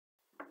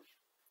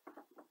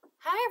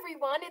Hi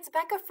everyone, it's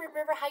Becca from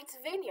River Heights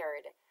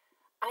Vineyard.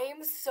 I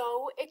am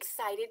so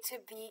excited to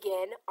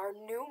begin our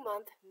new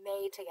month,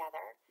 May,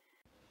 together.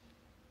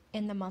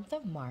 In the month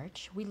of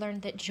March, we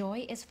learned that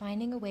joy is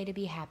finding a way to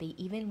be happy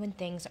even when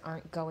things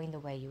aren't going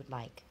the way you'd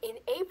like. In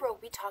April,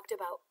 we talked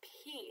about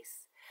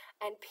peace.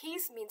 And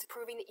peace means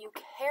proving that you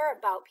care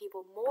about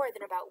people more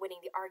than about winning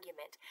the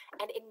argument.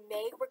 And in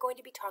May, we're going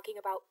to be talking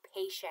about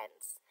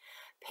patience.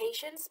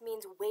 Patience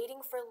means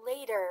waiting for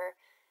later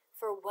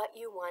for what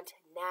you want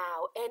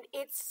now. And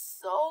it's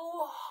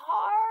so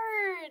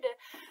hard.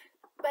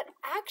 But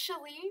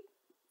actually,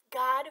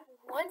 God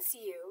wants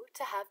you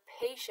to have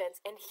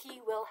patience and He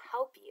will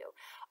help you.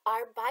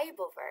 Our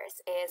Bible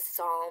verse is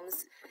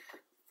Psalms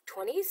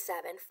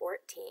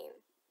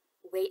 27:14.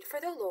 Wait for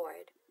the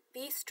Lord.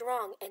 Be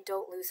strong and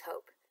don't lose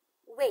hope.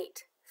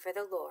 Wait for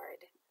the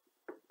Lord.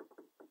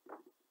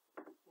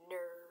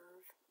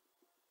 Nerve.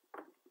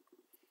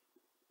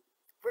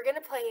 We're going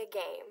to play a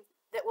game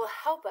that will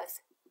help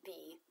us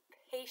be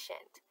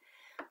patient.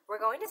 We're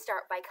going to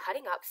start by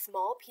cutting up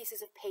small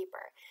pieces of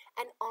paper,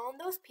 and on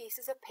those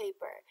pieces of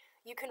paper,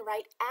 you can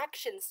write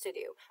actions to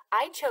do.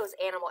 I chose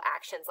animal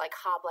actions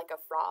like hop like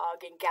a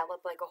frog and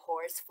gallop like a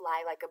horse,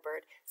 fly like a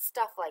bird,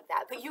 stuff like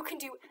that, but you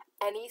can do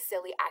any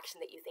silly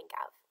action that you think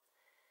of.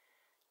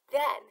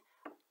 Then,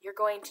 you're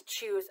going to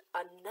choose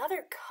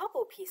another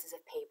couple pieces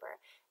of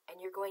paper,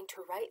 and you're going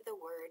to write the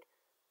word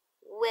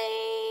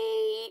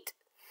wait.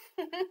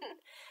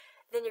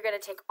 Then you're going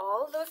to take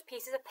all of those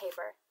pieces of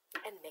paper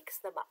and mix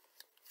them up.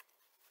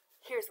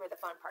 Here's where the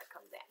fun part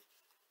comes in.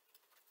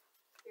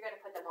 You're going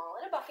to put them all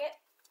in a bucket,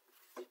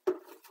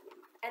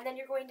 and then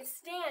you're going to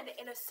stand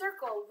in a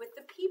circle with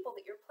the people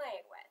that you're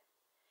playing with.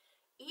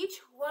 Each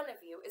one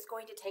of you is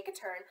going to take a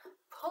turn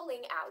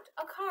pulling out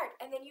a card,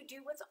 and then you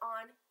do what's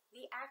on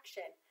the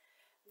action.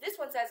 This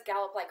one says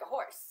gallop like a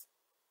horse,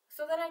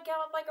 so then I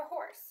gallop like a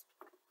horse.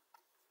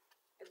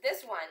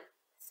 This one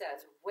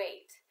says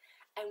wait,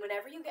 and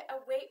whenever you get a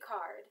wait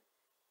card,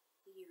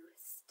 you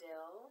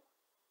stand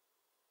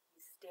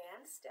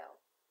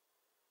still.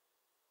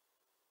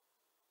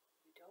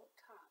 You don't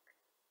talk.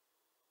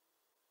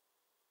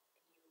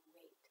 And you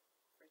wait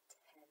for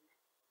 10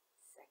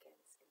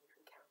 seconds, and you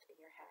can count in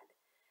your head.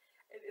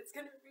 And it's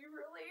going to be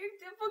really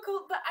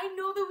difficult, but I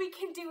know that we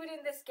can do it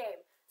in this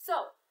game.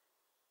 So,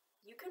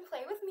 you can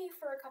play with me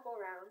for a couple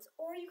rounds,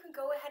 or you can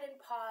go ahead and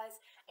pause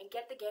and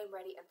get the game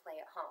ready and play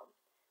at home.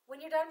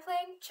 When you're done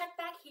playing, check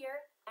back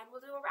here, and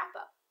we'll do a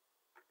wrap-up.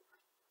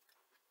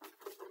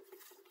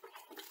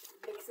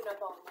 Mixing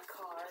up all my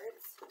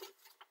cards.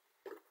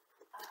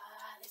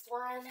 This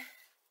one.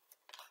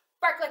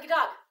 Bark like a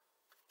dog.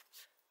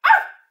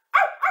 Arf!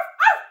 Arf! Arf!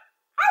 Arf!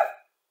 Arf!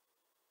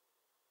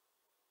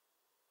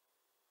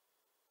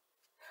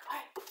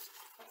 Alright,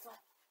 next one.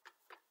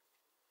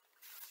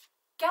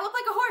 Gallop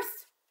like a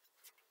horse.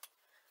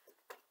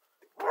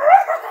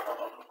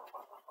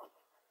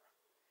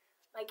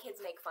 My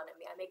kids make fun of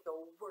me. I make the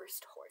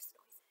worst horse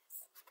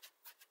noises.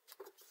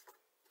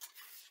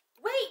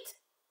 Wait!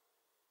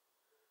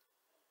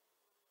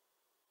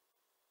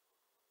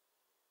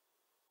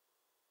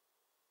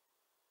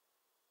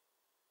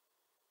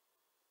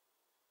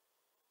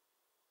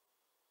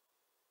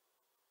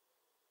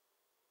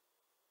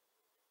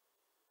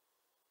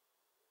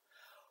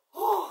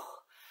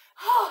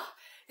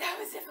 That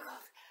was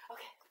difficult.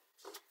 Okay,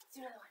 let's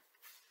do another one.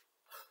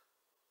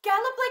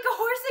 Gallop like a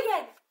horse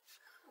again.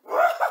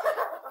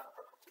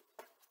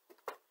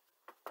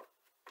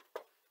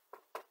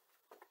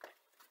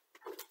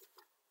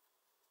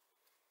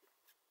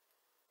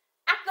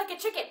 Act like a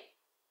chicken.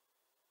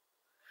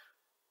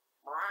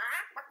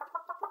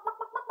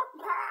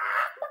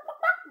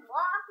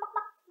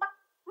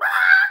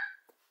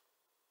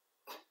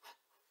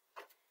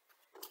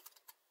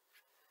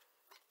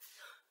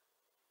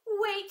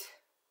 Wait.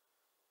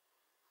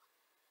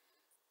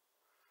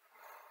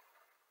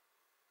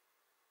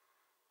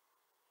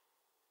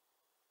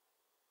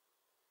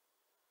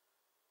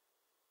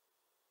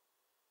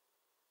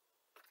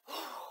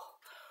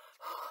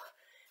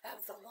 That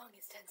was the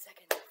longest 10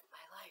 seconds of my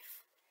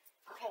life.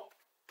 Okay,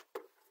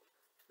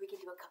 we can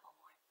do a couple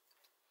more.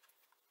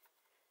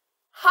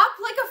 Hop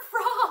like a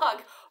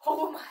frog.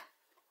 Oh my.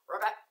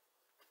 Ribbit.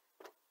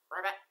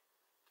 Ribbit.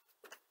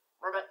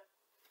 Ribbit.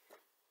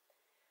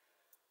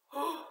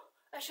 Oh,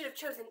 I should have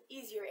chosen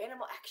easier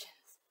animal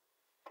actions.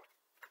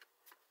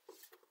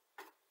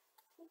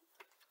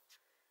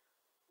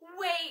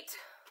 Wait.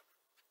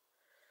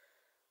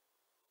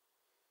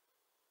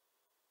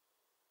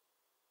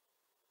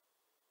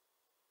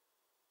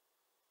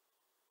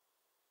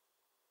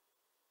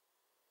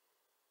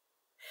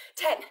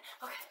 Ten.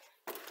 Okay.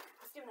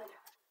 Let's do another one.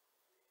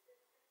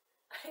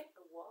 I hit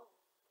the wall.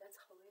 That's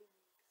hilarious.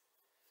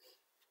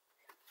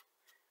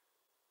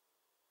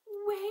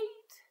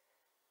 Wait.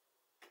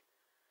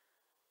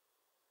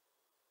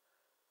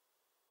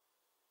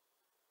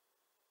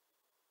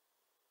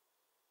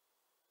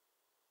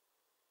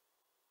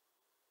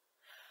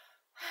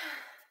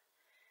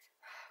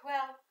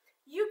 Well,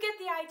 You get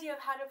the idea of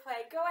how to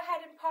play. Go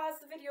ahead and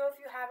pause the video if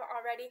you haven't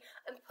already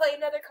and play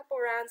another couple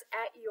rounds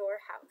at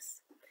your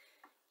house.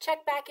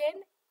 Check back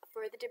in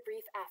for the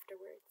debrief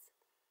afterwards.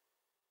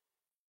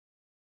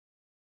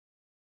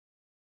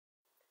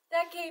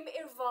 That game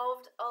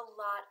involved a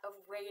lot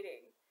of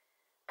waiting.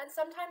 And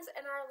sometimes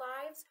in our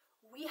lives,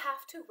 we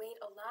have to wait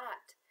a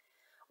lot.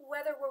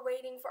 Whether we're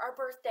waiting for our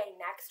birthday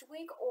next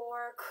week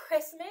or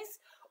Christmas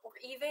or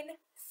even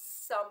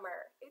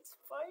summer. It's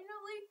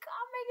finally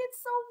coming.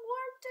 It's so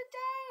warm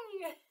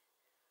today.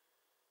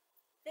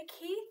 The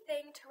key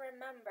thing to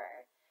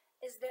remember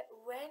is that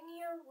when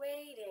you're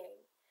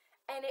waiting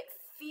and it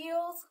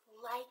feels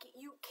like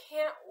you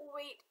can't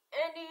wait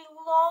any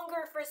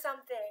longer for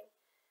something,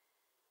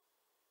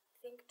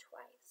 think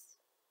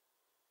twice.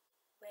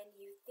 When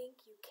you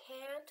think you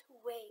can't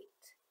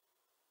wait,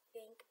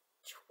 think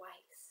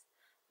twice.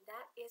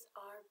 That is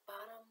our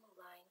bottom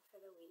line for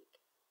the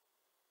week.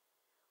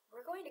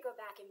 We're going to go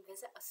back and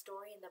visit a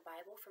story in the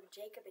Bible from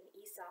Jacob and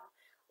Esau.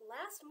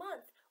 Last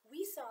month,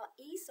 we saw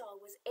Esau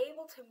was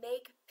able to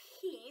make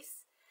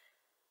peace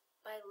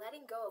by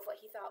letting go of what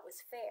he thought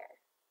was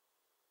fair.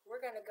 We're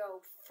going to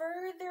go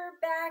further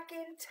back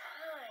in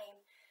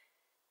time,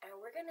 and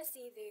we're going to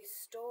see the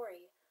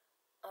story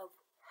of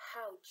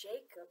how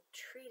Jacob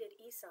treated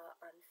Esau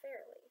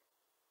unfairly.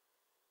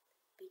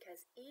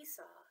 Because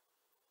Esau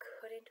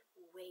couldn't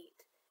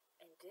wait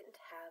and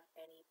didn't have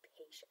any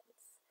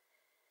patience.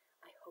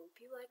 I hope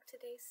you liked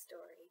today's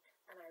story,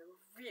 and I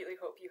really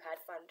hope you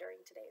had fun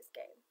during today's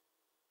game.